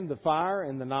his hand, the fire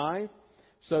and the knife.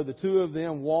 So the 2 of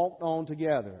them walked on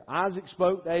together. Isaac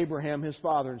spoke to Abraham his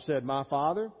father and said, "My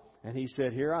father?" And he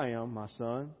said, "Here I am, my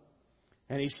son."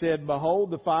 And he said, "Behold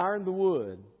the fire and the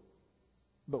wood,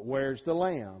 but where's the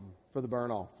lamb for the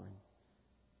burnt offering?"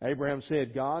 Abraham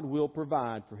said, "God will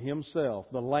provide for himself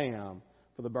the lamb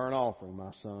for the burnt offering,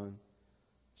 my son."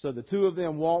 So the 2 of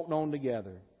them walked on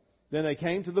together. Then they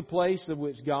came to the place of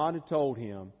which God had told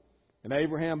him. And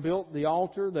Abraham built the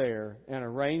altar there and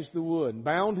arranged the wood, and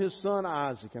bound his son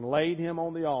Isaac and laid him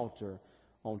on the altar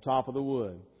on top of the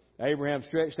wood. Abraham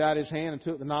stretched out his hand and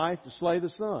took the knife to slay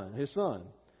his son.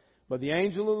 But the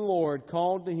angel of the Lord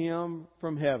called to him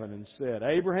from heaven and said,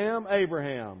 "Abraham,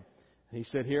 Abraham." He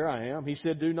said, "Here I am." He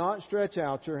said, "Do not stretch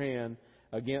out your hand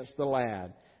against the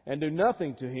lad, and do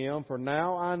nothing to him, for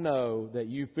now I know that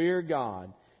you fear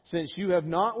God, since you have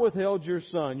not withheld your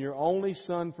son, your only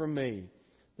son, from me."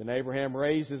 Then Abraham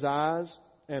raised his eyes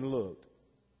and looked.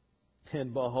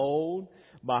 And behold,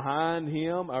 behind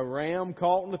him a ram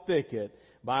caught in the thicket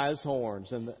by his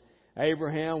horns. And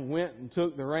Abraham went and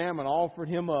took the ram and offered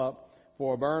him up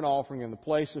for a burnt offering in the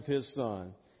place of his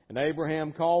son. And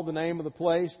Abraham called the name of the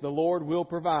place, "The Lord will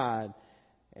provide."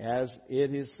 As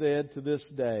it is said to this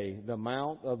day, "The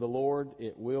mount of the Lord,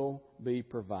 it will be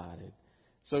provided."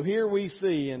 So here we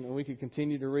see, and we could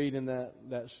continue to read in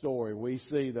that story, we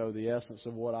see, though, the essence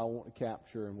of what I want to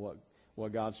capture and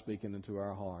what God's speaking into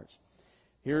our hearts.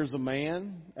 Here's a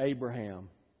man, Abraham,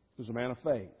 who's a man of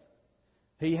faith.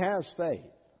 He has faith.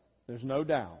 There's no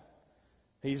doubt.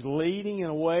 He's leading in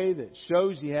a way that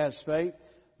shows he has faith,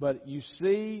 but you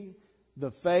see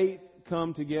the faith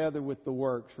come together with the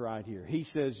works right here. He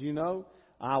says,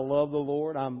 I love the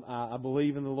Lord. I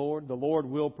believe in the Lord. The Lord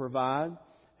will provide.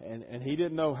 And he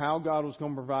didn't know how God was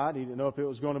going to provide. He didn't know if it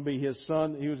was going to be his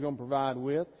son that he was going to provide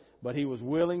with. But he was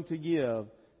willing to give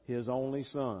his only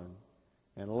son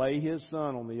and lay his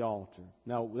son on the altar.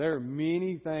 Now, there are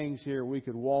many things here we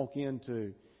could walk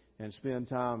into and spend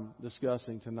time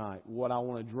discussing tonight. What I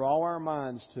want to draw our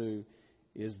minds to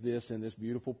is this in this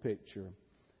beautiful picture,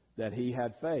 that he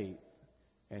had faith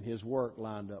and his work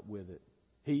lined up with it.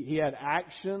 He had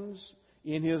actions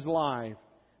in his life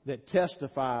that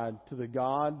testified to the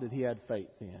God that he had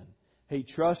faith in. He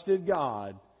trusted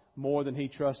God more than he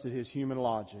trusted his human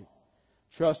logic.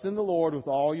 Trust in the Lord with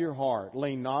all your heart.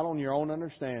 Lean not on your own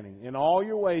understanding. In all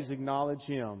your ways acknowledge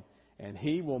him, and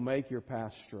he will make your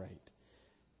path straight.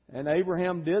 And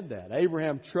Abraham did that.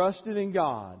 Abraham trusted in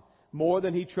God more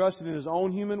than he trusted in his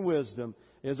own human wisdom,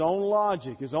 his own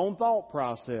logic, his own thought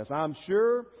process. I'm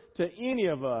sure to any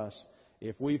of us,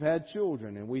 if we've had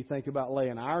children and we think about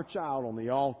laying our child on the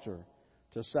altar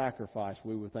to sacrifice,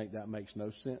 we would think that makes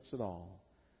no sense at all.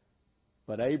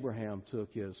 But Abraham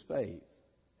took his faith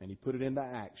and he put it into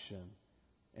action,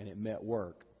 and it met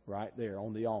work right there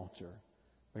on the altar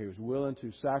where he was willing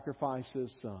to sacrifice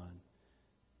his son.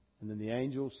 And then the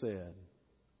angel said,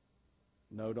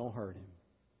 "No, don't hurt him.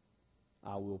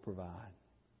 I will provide."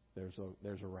 There's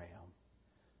a ram.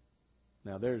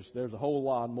 Now, there's a whole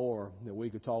lot more that we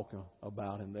could talk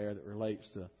about in there that relates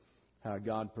to how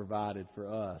God provided for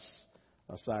us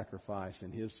a sacrifice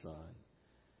in his son.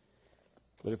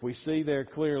 But if we see there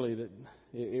clearly that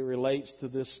it relates to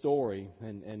this story,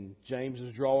 and James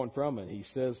is drawing from it. He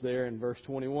says there in verse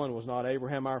 21, was not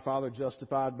Abraham our father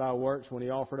justified by works when he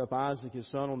offered up Isaac his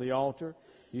son on the altar?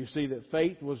 You see that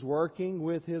faith was working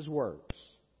with his works.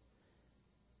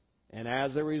 And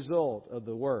as a result of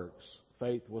the works,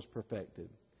 faith was perfected.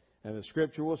 And the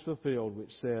scripture was fulfilled,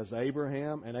 which says,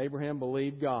 Abraham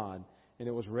believed God, and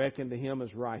it was reckoned to him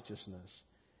as righteousness.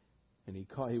 And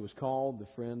he was called the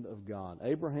friend of God.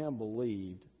 Abraham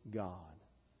believed God.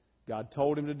 God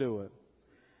told him to do it,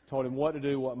 told him what to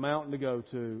do, what mountain to go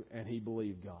to, and he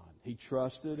believed God. He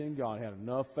trusted in God, had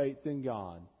enough faith in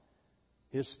God.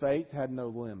 His faith had no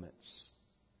limits.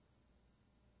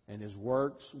 And his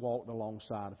works walked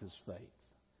alongside of his faith.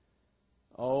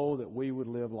 Oh, that we would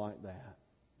live like that.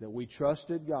 That we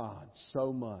trusted God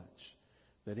so much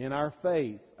that in our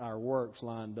faith, our works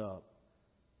lined up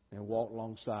and walked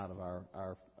alongside of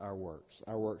our works.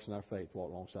 Our works and our faith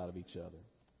walked alongside of each other.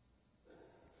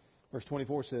 Verse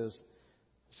 24 says,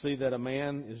 see that a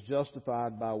man is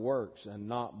justified by works and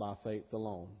not by faith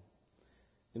alone.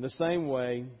 In the same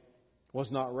way,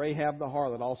 was not Rahab the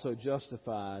harlot also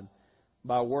justified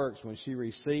by works when she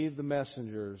received the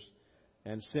messengers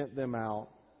and sent them out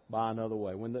by another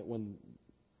way? When the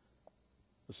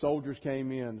soldiers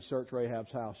came in to search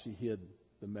Rahab's house, she hid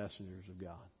the messengers of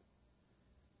God.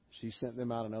 She sent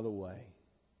them out another way.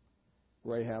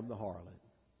 Rahab the harlot.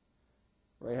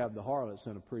 Rahab the harlot's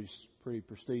in a pretty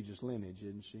prestigious lineage,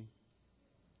 isn't she?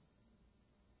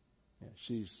 Yeah,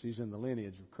 she's in the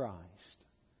lineage of Christ.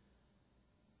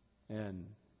 And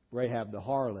Rahab the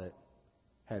harlot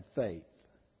had faith.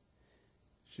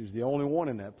 She was the only one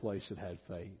in that place that had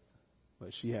faith. But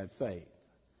she had faith.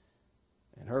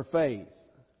 And her faith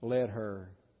led her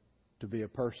to be a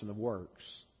person of works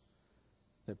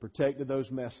that protected those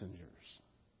messengers.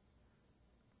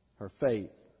 Her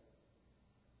faith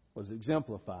was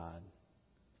exemplified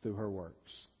through her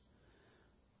works.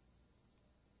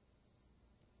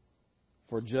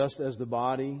 For just as the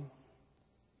body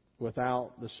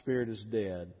without the Spirit is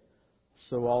dead,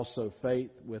 so also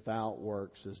faith without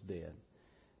works is dead.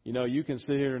 You know, you can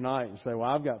sit here tonight and say, well,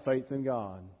 I've got faith in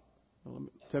God. Well,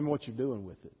 tell me what you're doing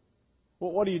with it.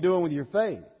 Well, what are you doing with your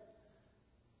faith?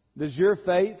 Does your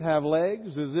faith have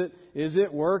legs? Is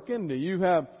it working?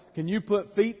 Can you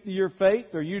put feet to your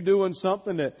faith? Are you doing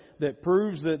something that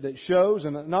proves that shows?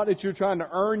 And not that you're trying to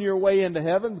earn your way into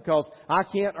heaven, because I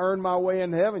can't earn my way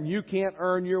into heaven. You can't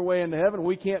earn your way into heaven.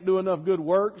 We can't do enough good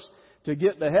works to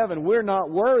get to heaven. We're not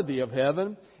worthy of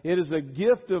heaven. It is a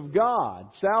gift of God.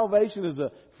 Salvation is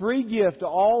a free gift to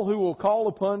all who will call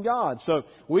upon God. So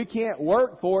we can't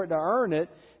work for it to earn it.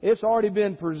 It's already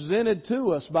been presented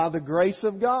to us by the grace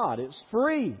of God. It's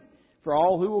free for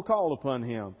all who will call upon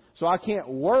Him. So I can't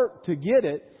work to get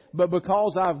it, but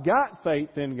because I've got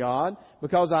faith in God,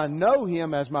 because I know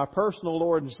Him as my personal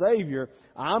Lord and Savior,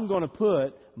 I'm going to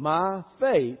put my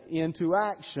faith into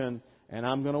action, and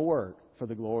I'm going to work for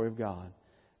the glory of God.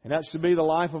 And that should be the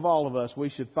life of all of us. We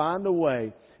should find a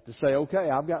way to say, okay,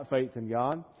 I've got faith in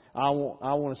God. I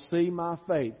want to see my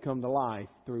faith come to life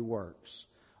through works.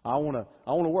 I want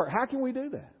to work. How can we do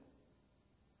that?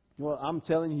 Well, I'm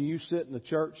telling you, you sit in the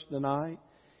church tonight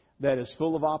that is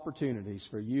full of opportunities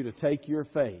for you to take your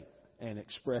faith and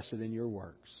express it in your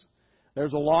works.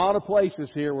 There's a lot of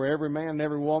places here where every man and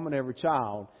every woman, every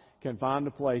child can find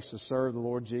a place to serve the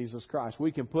Lord Jesus Christ.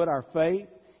 We can put our faith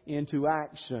into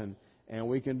action, and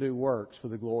we can do works for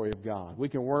the glory of God. We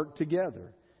can work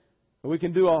together. We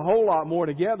can do a whole lot more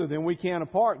together than we can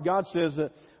apart. God says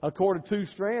that a cord of 2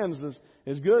 strands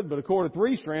is good, but a cord of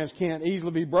 3 strands can't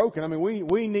easily be broken. I mean,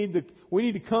 we need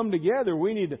to come together.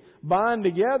 We need to bind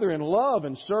together in love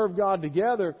and serve God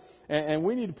together. And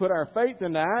we need to put our faith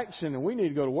into action, and we need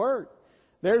to go to work.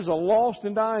 There's a lost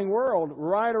and dying world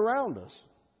right around us.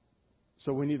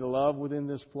 So we need to love within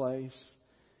this place.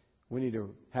 We need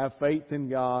to have faith in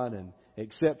God and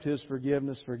accept His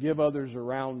forgiveness, forgive others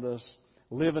around us,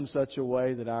 live in such a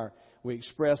way that we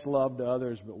express love to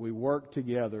others, but we work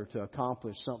together to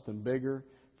accomplish something bigger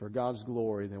for God's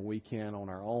glory than we can on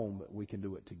our own, but we can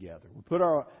do it together. We put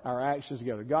our actions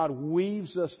together. God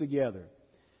weaves us together.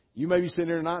 You may be sitting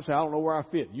here tonight and say, I don't know where I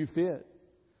fit. You fit.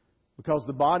 Because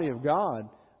the body of God,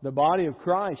 the body of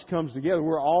Christ comes together.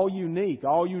 We're all unique,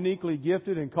 all uniquely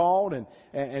gifted and called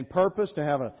and purposed to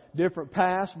have a different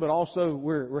past, but also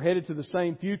we're headed to the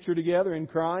same future together in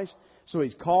Christ. So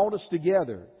He's called us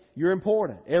together. You're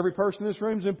important. Every person in this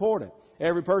room is important.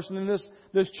 Every person in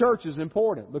this church is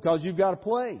important, because you've got a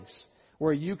place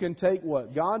where you can take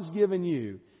what God's given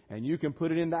you and you can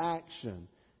put it into action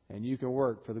and you can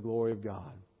work for the glory of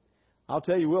God. I'll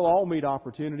tell you, we'll all meet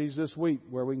opportunities this week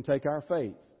where we can take our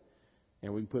faith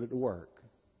and we can put it to work.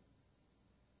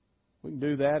 We can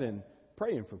do that in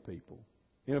praying for people.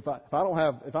 You know, if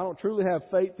I don't truly have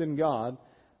faith in God,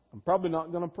 I'm probably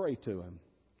not going to pray to Him.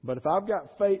 But if I've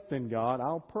got faith in God,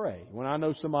 I'll pray. When I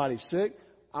know somebody's sick,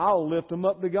 I'll lift them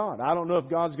up to God. I don't know if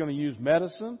God's going to use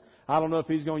medicine. I don't know if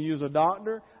He's going to use a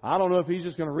doctor. I don't know if He's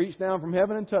just going to reach down from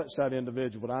heaven and touch that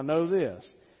individual. But I know this: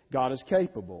 God is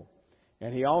capable.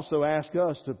 And He also asks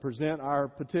us to present our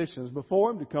petitions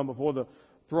before Him, to come before the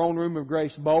throne room of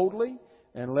grace boldly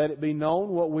and let it be known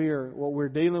what we're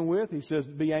dealing with. He says,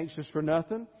 be anxious for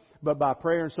nothing, but by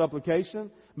prayer and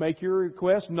supplication, make your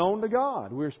request known to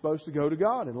God. We're supposed to go to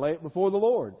God and lay it before the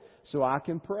Lord so I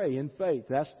can pray in faith.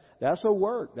 That's a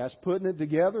work. That's putting it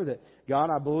together that, God,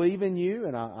 I believe in You,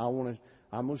 and I'm going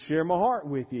to share my heart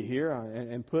with You here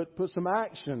and put some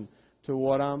action to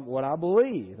what I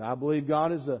believe. I believe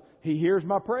God He hears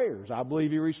my prayers. I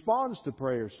believe He responds to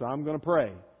prayers, so I'm going to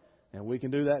pray. And we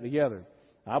can do that together.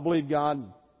 I believe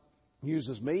God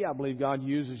uses me. I believe God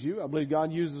uses you. I believe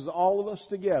God uses all of us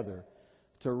together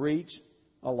to reach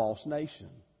a lost nation,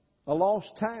 a lost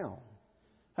town.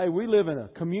 Hey, we live in a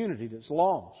community that's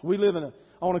lost. We live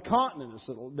on a continent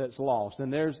that's lost.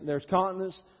 And there's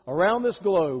continents around this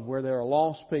globe where there are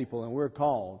lost people, and we're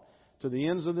called to the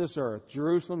ends of this earth,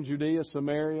 Jerusalem, Judea,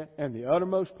 Samaria, and the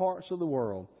uttermost parts of the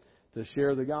world, to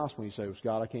share the gospel. You say, well,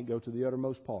 Scott, I can't go to the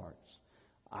uttermost parts.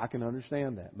 I can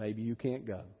understand that. Maybe you can't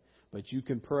go. But you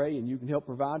can pray and you can help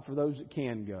provide for those that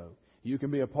can go. You can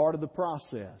be a part of the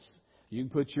process. You can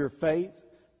put your faith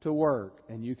to work,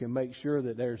 and you can make sure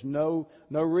that there's no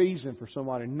reason for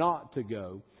somebody not to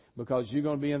go, because you're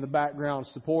going to be in the background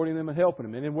supporting them and helping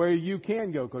them. And then where you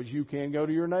can go, because you can go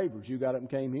to your neighbors. You got up and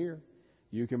came here.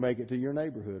 You can make it to your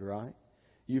neighborhood, right?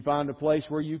 You find a place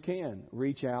where you can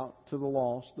reach out to the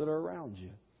lost that are around you.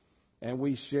 And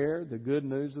we share the good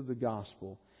news of the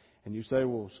gospel. And you say,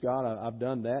 well, Scott, I've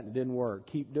done that and it didn't work.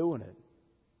 Keep doing it.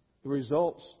 The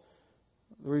results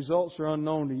are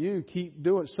unknown to you. Keep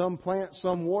doing it. Some plant,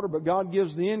 some water, but God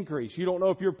gives the increase. You don't know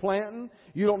if you're planting.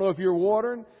 You don't know if you're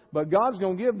watering. But God's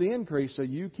going to give the increase. So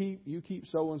you keep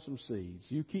sowing some seeds.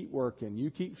 You keep working.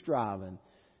 You keep striving.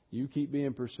 You keep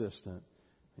being persistent.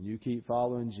 And you keep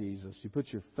following Jesus. You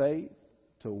put your faith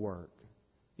to work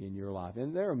in your life.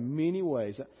 And there are many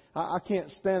ways. I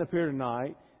can't stand up here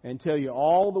tonight and tell you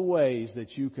all the ways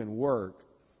that you can work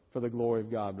for the glory of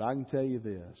God. But I can tell you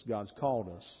this: God's called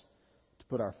us to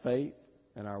put our faith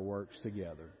and our works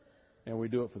together. And we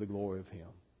do it for the glory of Him.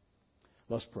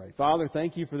 Let's pray. Father,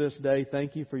 thank You for this day.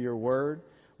 Thank You for Your Word.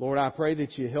 Lord, I pray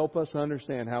that You help us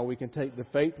understand how we can take the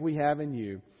faith we have in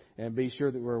You and be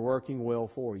sure that we're working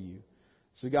well for You.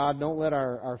 So God, don't let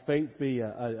our faith be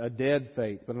a dead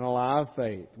faith, but an alive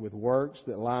faith with works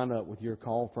that line up with Your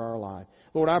call for our life.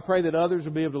 Lord, I pray that others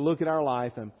will be able to look at our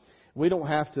life, and we don't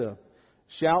have to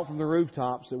shout from the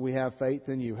rooftops that we have faith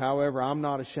in You. However, I'm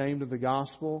not ashamed of the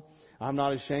gospel. I'm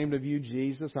not ashamed of You,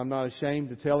 Jesus. I'm not ashamed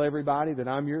to tell everybody that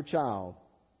I'm Your child.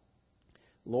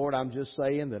 Lord, I'm just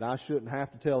saying that I shouldn't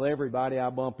have to tell everybody I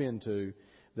bump into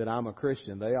that I'm a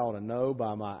Christian. They ought to know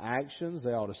by my actions.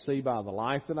 They ought to see by the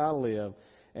life that I live.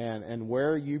 And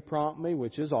where You prompt me,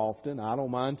 which is often, I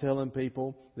don't mind telling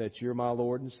people that You're my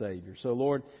Lord and Savior. So,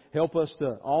 Lord, help us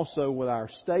to also, with our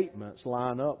statements,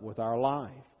 line up with our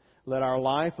life. Let our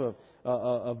life,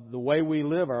 of the way we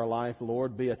live our life,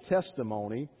 Lord, be a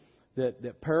testimony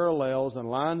that parallels and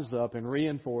lines up and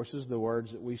reinforces the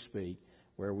words that we speak,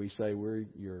 where we say we're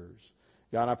Yours.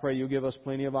 God, I pray You'll give us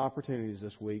plenty of opportunities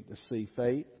this week to see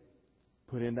faith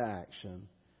put into action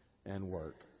and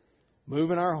work.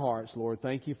 Move in our hearts, Lord.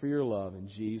 Thank You for Your love. In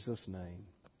Jesus' name,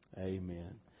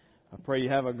 amen. I pray you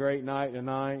have a great night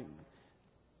tonight.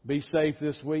 Be safe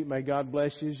this week. May God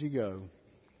bless you as you go.